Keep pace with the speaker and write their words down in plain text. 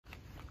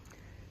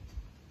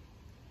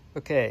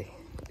Okay,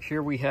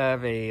 here we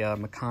have a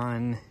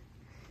Macan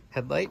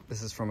headlight.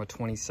 This is from a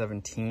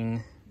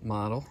 2017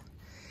 model,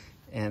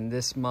 and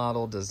this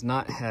model does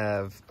not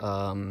have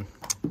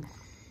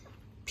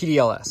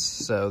PDLS,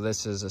 so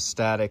this is a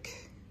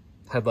static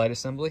headlight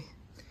assembly.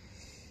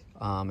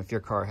 If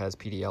your car has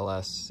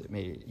PDLS, it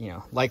may,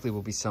 likely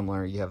will be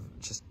similar. You have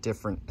just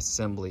different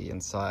assembly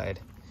inside.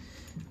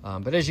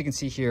 But as you can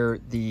see here,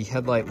 the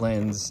headlight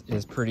lens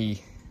is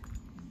pretty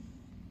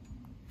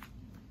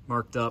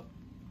marked up.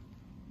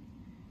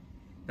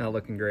 Not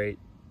looking great.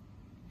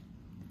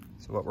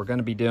 So what we're going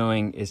to be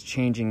doing is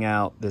changing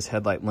out this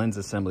headlight lens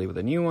assembly with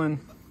a new one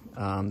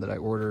that I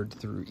ordered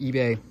through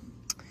eBay.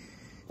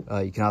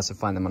 You can also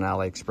find them on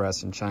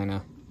AliExpress in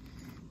China.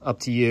 Up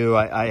to you.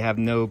 I have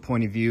no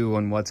point of view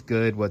on what's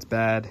good, what's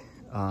bad,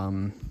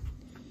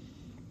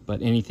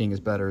 but anything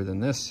is better than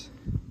this.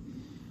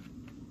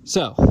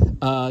 So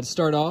to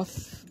start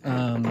off,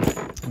 let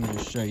me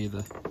just show you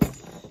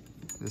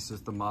this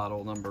is the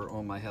model number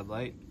on my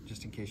headlight,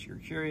 just in case you're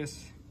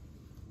curious.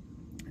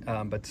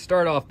 But to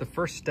start off, the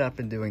first step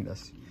in doing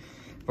this,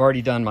 I've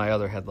already done my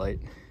other headlight,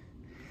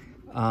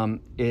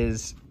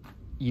 is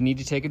you need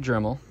to take a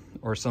Dremel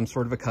or some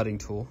sort of a cutting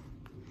tool.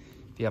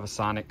 If you have a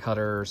sonic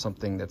cutter or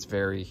something that's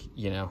very,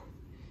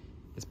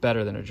 it's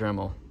better than a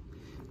Dremel.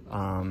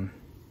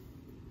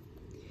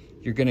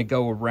 You're gonna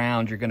go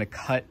around, you're gonna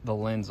cut the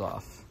lens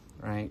off,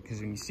 right? Because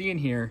when you see in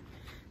here,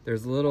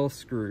 there's little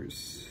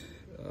screws,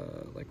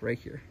 like right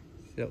here.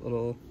 See that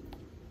little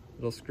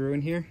screw in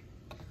here?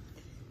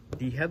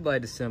 The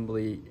headlight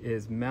assembly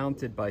is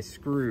mounted by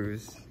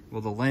screws,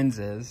 well, the lens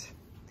is,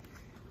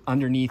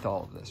 underneath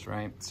all of this,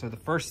 right? So the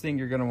first thing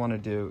you're gonna wanna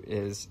do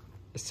is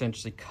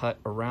essentially cut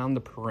around the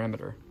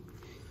perimeter.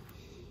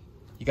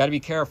 You gotta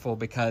be careful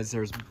because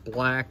there's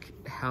black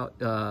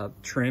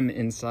trim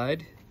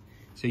inside.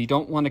 So you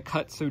don't wanna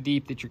cut so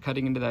deep that you're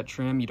cutting into that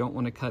trim. You don't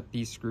wanna cut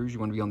these screws. You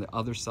wanna be on the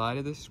other side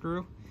of the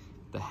screw,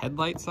 the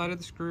headlight side of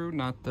the screw,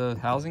 not the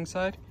housing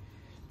side.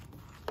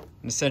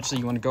 And essentially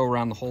you wanna go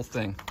around the whole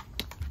thing.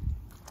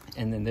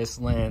 And then this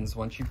lens,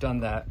 once you've done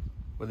that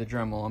with a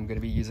Dremel, I'm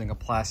gonna be using a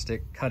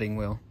plastic cutting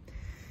wheel.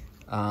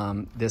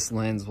 This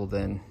lens will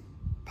then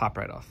pop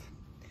right off.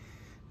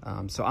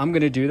 So I'm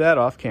gonna do that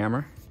off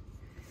camera.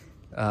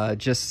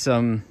 Just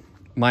some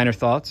minor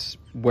thoughts: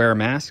 wear a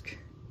mask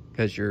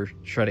because you're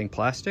shredding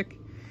plastic,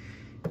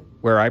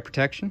 wear eye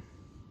protection,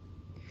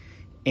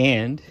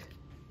 and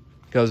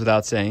goes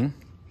without saying,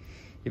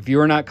 if you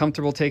are not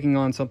comfortable taking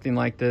on something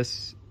like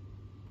this,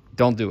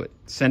 don't do it.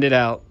 Send it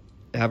out,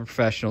 have a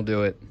professional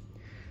do it.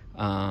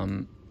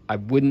 I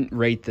wouldn't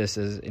rate this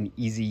as an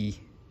easy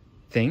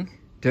thing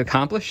to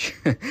accomplish.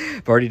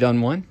 I've already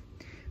done one.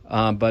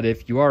 But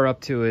if you are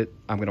up to it,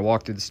 I'm going to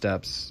walk through the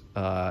steps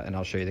and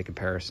I'll show you the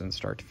comparison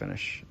start to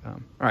finish. All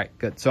right,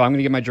 good. So I'm going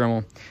to get my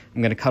Dremel.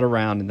 I'm going to cut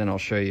around and then I'll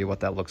show you what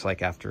that looks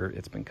like after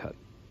it's been cut.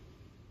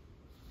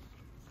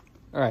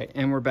 All right,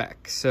 and we're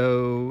back.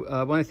 So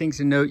one of the things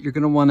to note, you're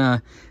going to want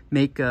to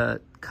make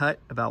a cut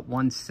about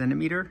 1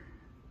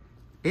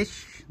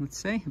 centimeter-ish, let's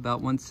say,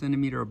 about 1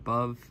 centimeter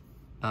above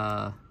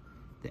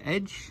the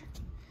edge.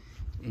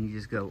 And you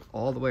just go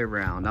all the way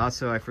around.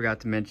 Also, I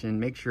forgot to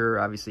mention, make sure,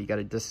 obviously, you got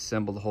to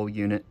disassemble the whole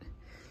unit,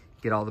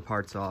 get all the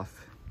parts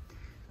off.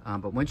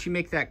 But once you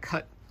make that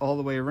cut all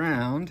the way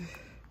around,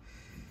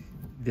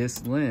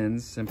 this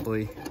lens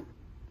simply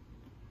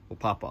will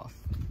pop off.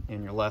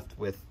 And you're left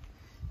with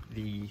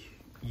the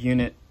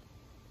unit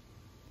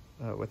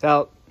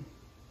without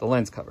the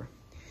lens cover.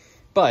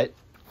 But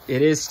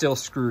it is still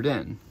screwed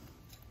in,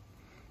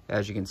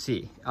 as you can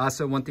see.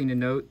 Also, one thing to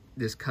note,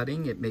 this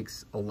cutting, it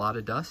makes a lot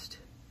of dust.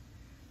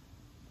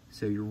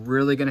 So you're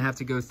really gonna have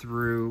to go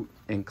through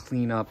and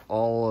clean up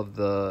all of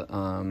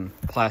the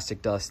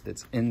plastic dust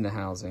that's in the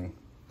housing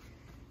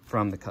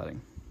from the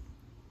cutting.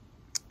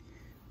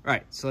 All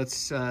right, so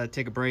let's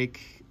take a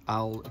break.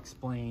 I'll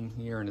explain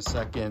here in a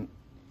second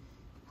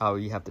how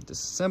you have to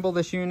disassemble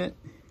this unit,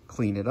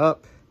 clean it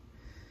up.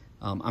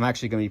 I'm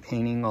actually gonna be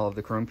painting all of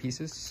the chrome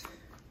pieces.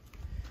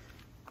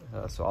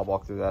 So I'll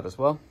walk through that as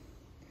well.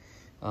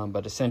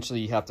 But essentially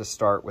you have to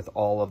start with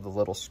all of the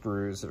little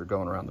screws that are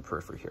going around the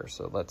periphery here.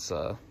 So let's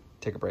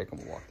take a break and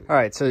we'll walk through. All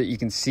right, so you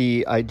can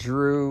see I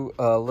drew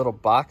a little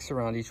box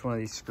around each one of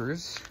these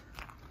screws,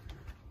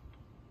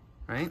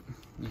 right?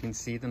 You can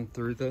see them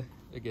through the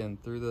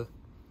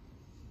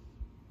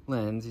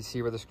lens. You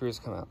see where the screws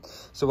come out.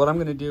 So what I'm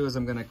gonna do is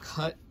I'm gonna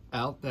cut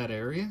out that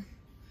area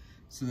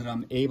so that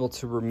I'm able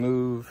to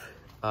remove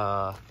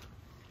the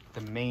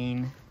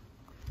main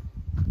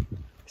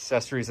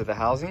accessories of the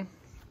housing.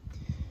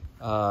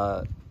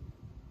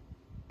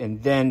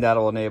 And then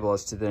that'll enable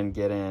us to then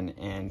get in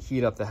and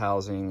heat up the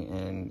housing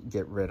and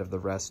get rid of the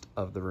rest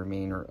of the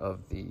remainder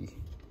of the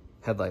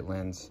headlight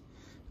lens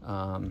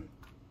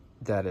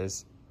that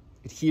is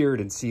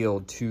adhered and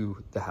sealed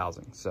to the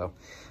housing. So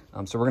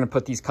we're gonna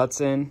put these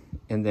cuts in,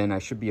 and then I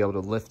should be able to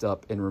lift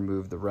up and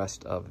remove the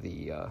rest of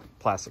the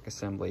plastic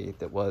assembly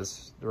that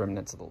was the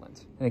remnants of the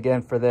lens. And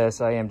again, for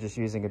this, I am just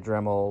using a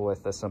Dremel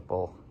with a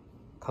simple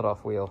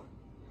cutoff wheel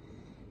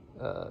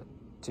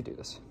to do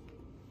this.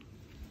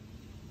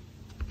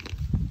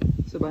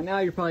 So by now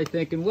you're probably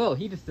thinking, well,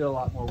 he just did a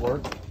lot more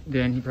work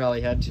than he probably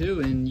had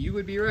to, and you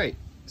would be right.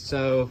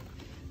 So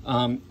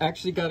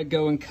actually got to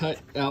go and cut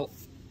out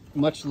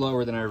much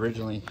lower than I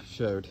originally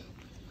showed,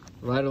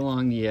 right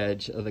along the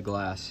edge of the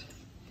glass,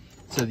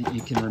 so that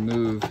you can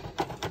remove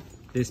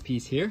this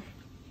piece here.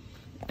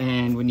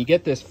 And when you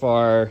get this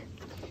far,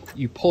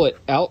 you pull it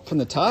out from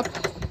the top,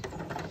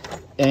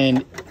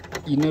 and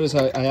you notice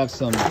I have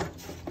some,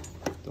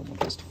 don't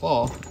want this to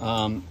fall,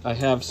 I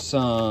have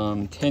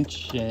some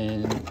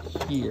tension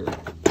here.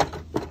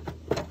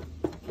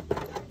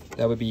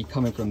 That would be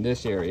coming from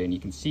this area, and you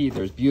can see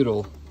there's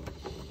butyl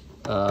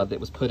that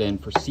was put in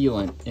for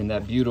sealant, and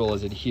that butyl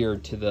is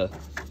adhered to the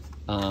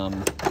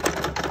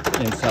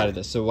inside of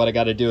this. So what I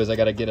got to do is I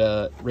got to get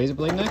a razor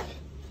blade knife,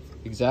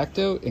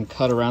 X-Acto, and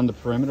cut around the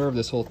perimeter of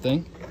this whole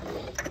thing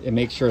and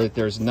make sure that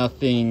there's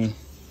nothing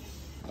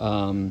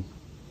you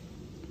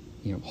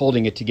know,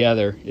 holding it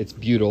together. It's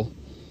butyl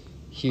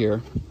here,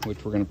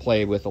 which we're going to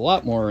play with a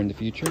lot more in the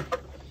future,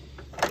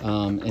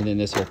 and then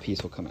this whole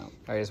piece will come out.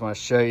 I just want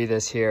to show you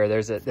this here.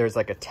 There's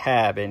like a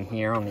tab in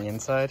here on the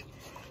inside,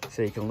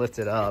 so you can lift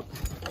it up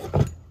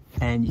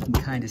and you can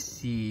kind of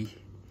see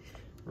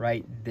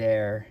right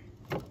there.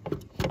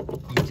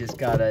 You just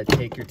gotta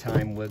take your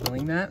time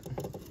wiggling that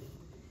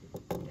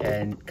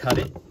and cut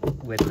it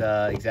with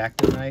the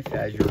X-Acto knife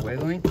as you're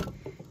wiggling,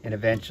 and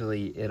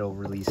eventually it'll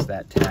release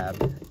that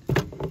tab.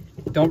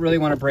 Don't really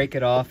want to break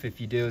it off. If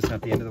you do, it's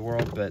not the end of the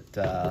world, but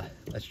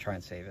let's try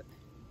and save it.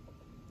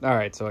 All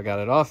right, so I got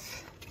it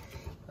off.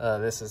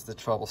 This is the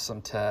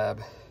troublesome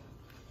tab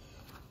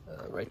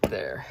right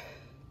there.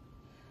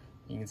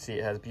 You can see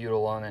it has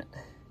butyl on it.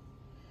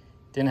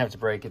 Didn't have to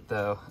break it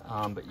though,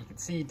 but you can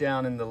see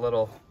down in the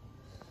little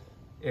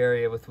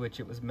area with which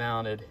it was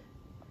mounted,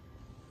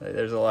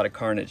 there's a lot of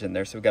carnage in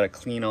there, so we've got to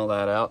clean all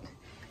that out.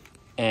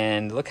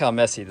 And look how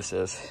messy this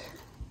is.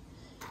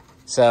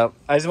 So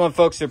I just want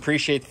folks to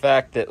appreciate the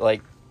fact that,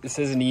 like, this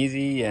isn't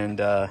easy, and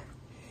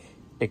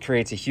it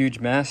creates a huge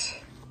mess.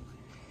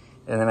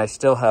 And then I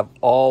still have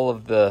all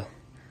of the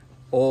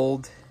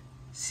old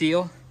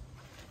seal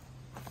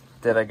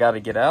that I got to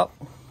get out.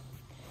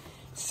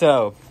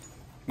 So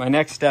my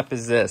next step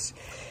is this.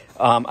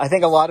 I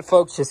think a lot of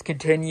folks just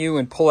continue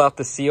and pull out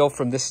the seal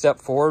from this step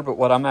forward, but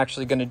what I'm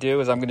actually going to do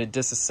is I'm going to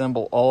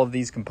disassemble all of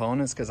these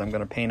components because I'm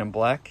going to paint them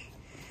black.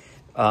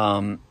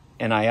 And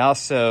I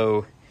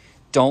also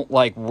don't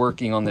like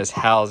working on this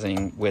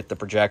housing with the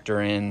projector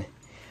in,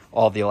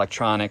 all the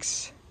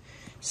electronics.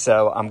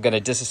 So I'm going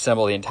to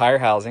disassemble the entire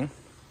housing,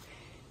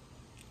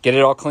 get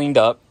it all cleaned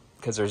up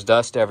because there's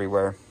dust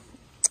everywhere.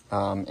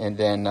 And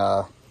then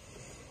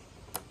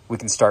we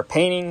can start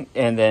painting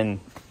and then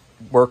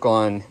work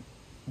on,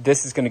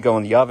 this is going to go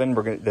in the oven.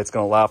 That's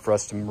going to allow for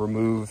us to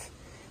remove,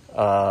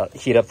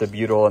 heat up the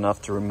butyl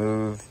enough to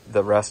remove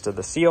the rest of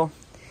the seal.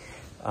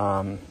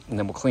 And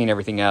then we'll clean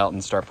everything out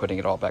and start putting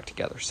it all back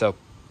together. So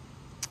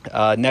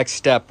next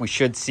step, we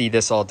should see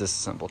this all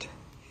disassembled.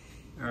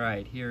 All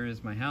right, here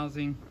is my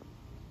housing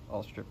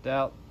all stripped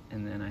out.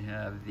 And then I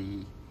have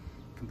the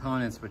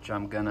components, which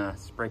I'm gonna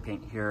spray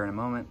paint here in a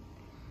moment.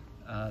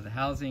 The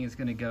housing is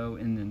gonna go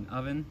in an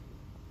oven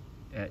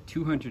at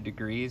 200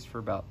 degrees for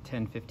about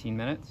 10-15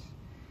 minutes.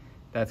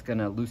 That's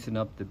gonna loosen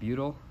up the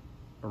butyl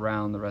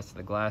around the rest of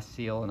the glass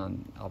seal,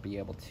 and I'll be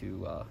able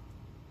to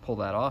pull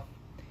that off.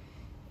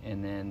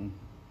 And then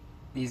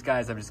these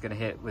guys I'm just gonna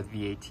hit with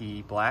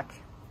VAT black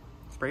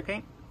spray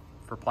paint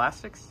for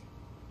plastics,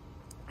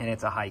 and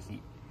it's a high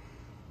heat.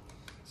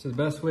 So the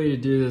best way to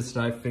do this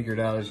that I figured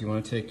out is you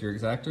wanna take your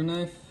X-Acto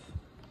knife,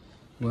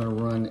 you wanna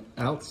run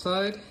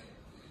outside,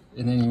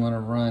 and then you wanna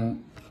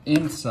run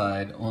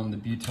inside on the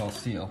butyl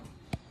seal.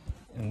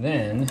 And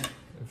then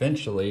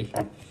eventually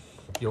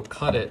you'll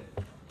cut it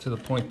to the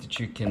point that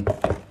you can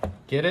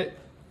get it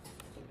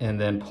and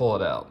then pull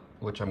it out,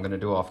 which I'm gonna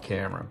do off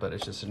camera, but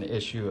it's just an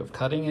issue of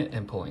cutting it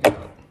and pulling it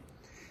out.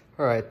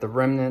 All right, the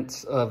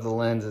remnants of the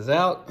lens is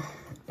out,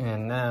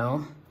 and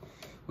now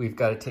we've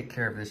got to take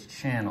care of this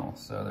channel.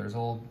 So there's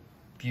old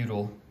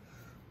butyl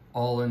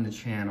all in the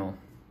channel.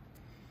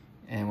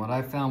 And what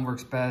I found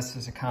works best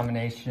is a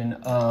combination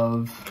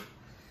of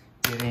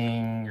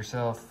getting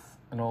yourself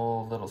an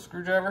old little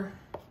screwdriver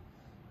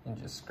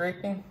and just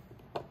scraping,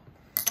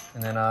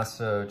 and then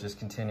also just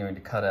continuing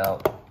to cut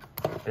out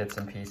bits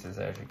and pieces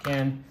as you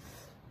can.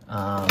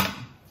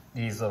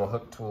 These little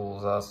hook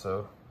tools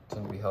also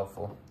tend to be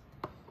helpful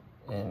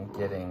in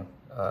getting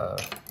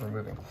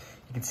removing.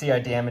 You can see I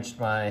damaged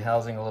my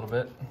housing a little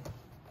bit,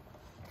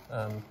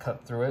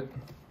 cut through it.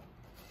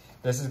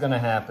 This is gonna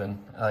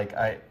happen. Like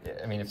I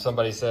mean, if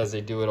somebody says they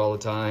do it all the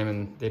time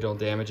and they don't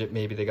damage it,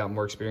 maybe they got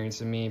more experience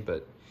than me,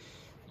 but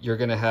you're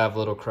gonna have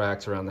little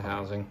cracks around the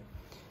housing.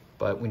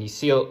 But when you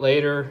seal it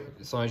later,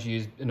 as long as you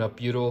use enough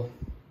butyl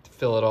to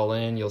fill it all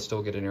in, you'll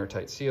still get an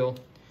airtight seal.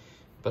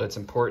 But it's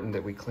important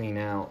that we clean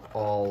out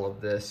all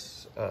of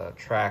this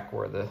track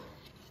where the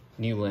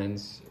new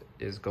lens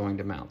is going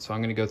to mount. So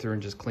I'm gonna go through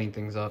and just clean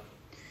things up,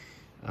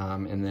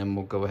 and then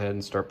we'll go ahead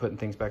and start putting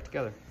things back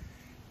together.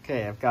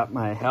 Okay, I've got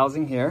my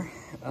housing here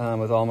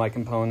with all my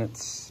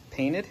components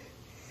painted.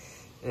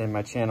 and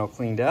my channel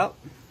cleaned out.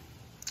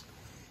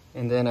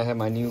 And then I have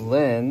my new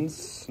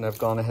lens, and I've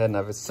gone ahead and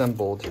I've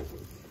assembled,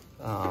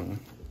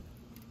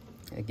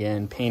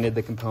 again, painted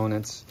the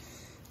components.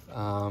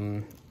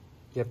 You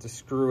have to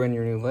screw in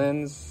your new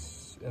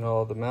lens and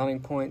all the mounting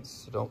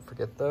points, so don't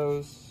forget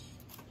those.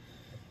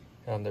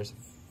 There's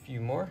a few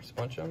more, there's a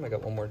bunch of them. I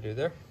got one more to do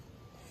there.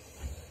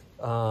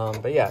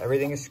 But yeah,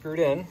 everything is screwed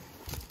in.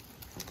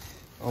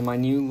 On my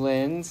new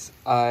lens,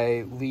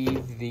 I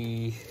leave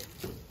the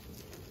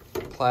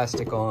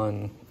plastic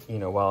on, you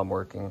know, while I'm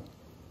working,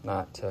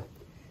 not to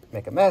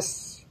make a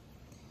mess.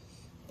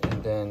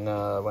 And then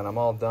when I'm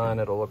all done,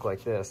 it'll look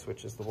like this,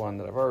 which is the one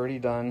that I've already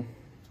done.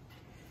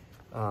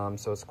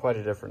 So it's quite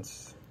a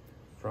difference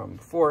from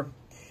before.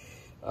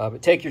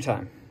 But take your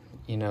time.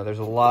 You know, there's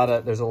a lot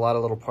of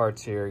little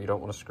parts here. You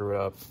don't want to screw it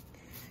up.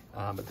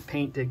 But the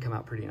paint did come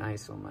out pretty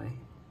nice on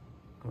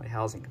my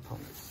housing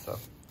components. So,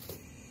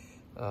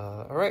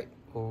 all right,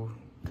 we'll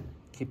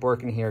keep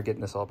working here,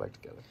 getting this all back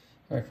together.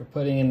 All right, for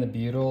putting in the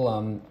butyl,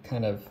 I'm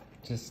kind of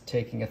just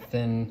taking a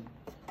thin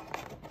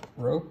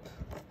rope,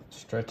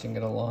 stretching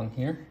it along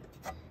here,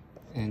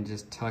 and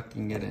just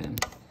tucking it in,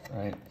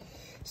 right?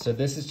 So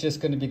this is just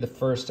going to be the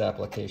first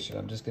application.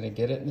 I'm just going to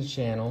get it in the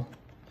channel,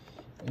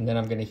 and then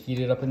I'm going to heat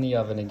it up in the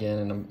oven again.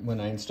 And when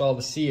I install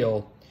the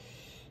seal,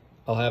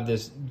 I'll have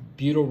this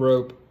butyl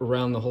rope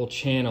around the whole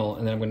channel,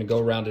 and then I'm going to go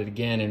around it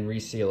again and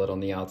reseal it on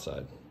the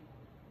outside.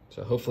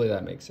 So hopefully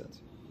that makes sense.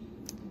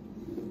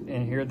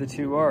 And here the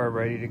two are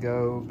ready to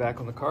go back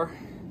on the car.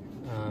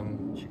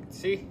 As you can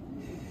see,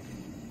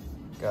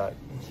 got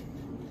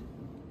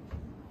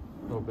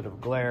a little bit of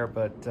glare,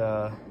 but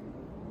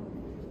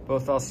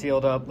both all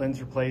sealed up, lens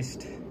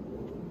replaced.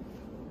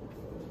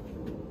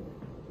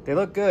 They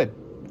look good.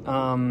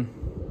 I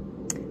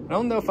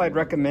don't know if I'd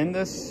recommend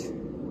this.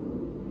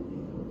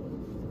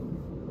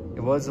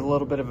 It was a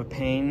little bit of a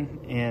pain,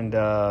 and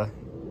I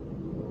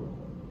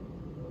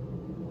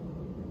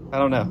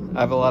don't know. I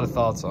have a lot of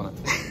thoughts on it.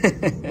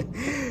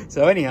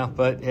 So anyhow,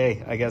 but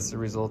hey, I guess the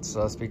results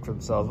speak for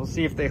themselves. We'll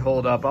see if they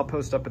hold up. I'll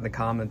post up in the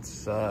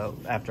comments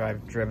after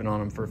I've driven on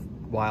them for a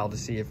while to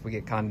see if we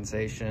get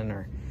condensation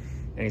or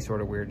any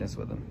sort of weirdness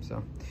with them.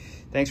 So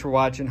thanks for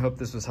watching. Hope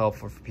this was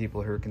helpful for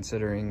people who are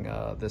considering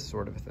this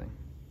sort of a thing.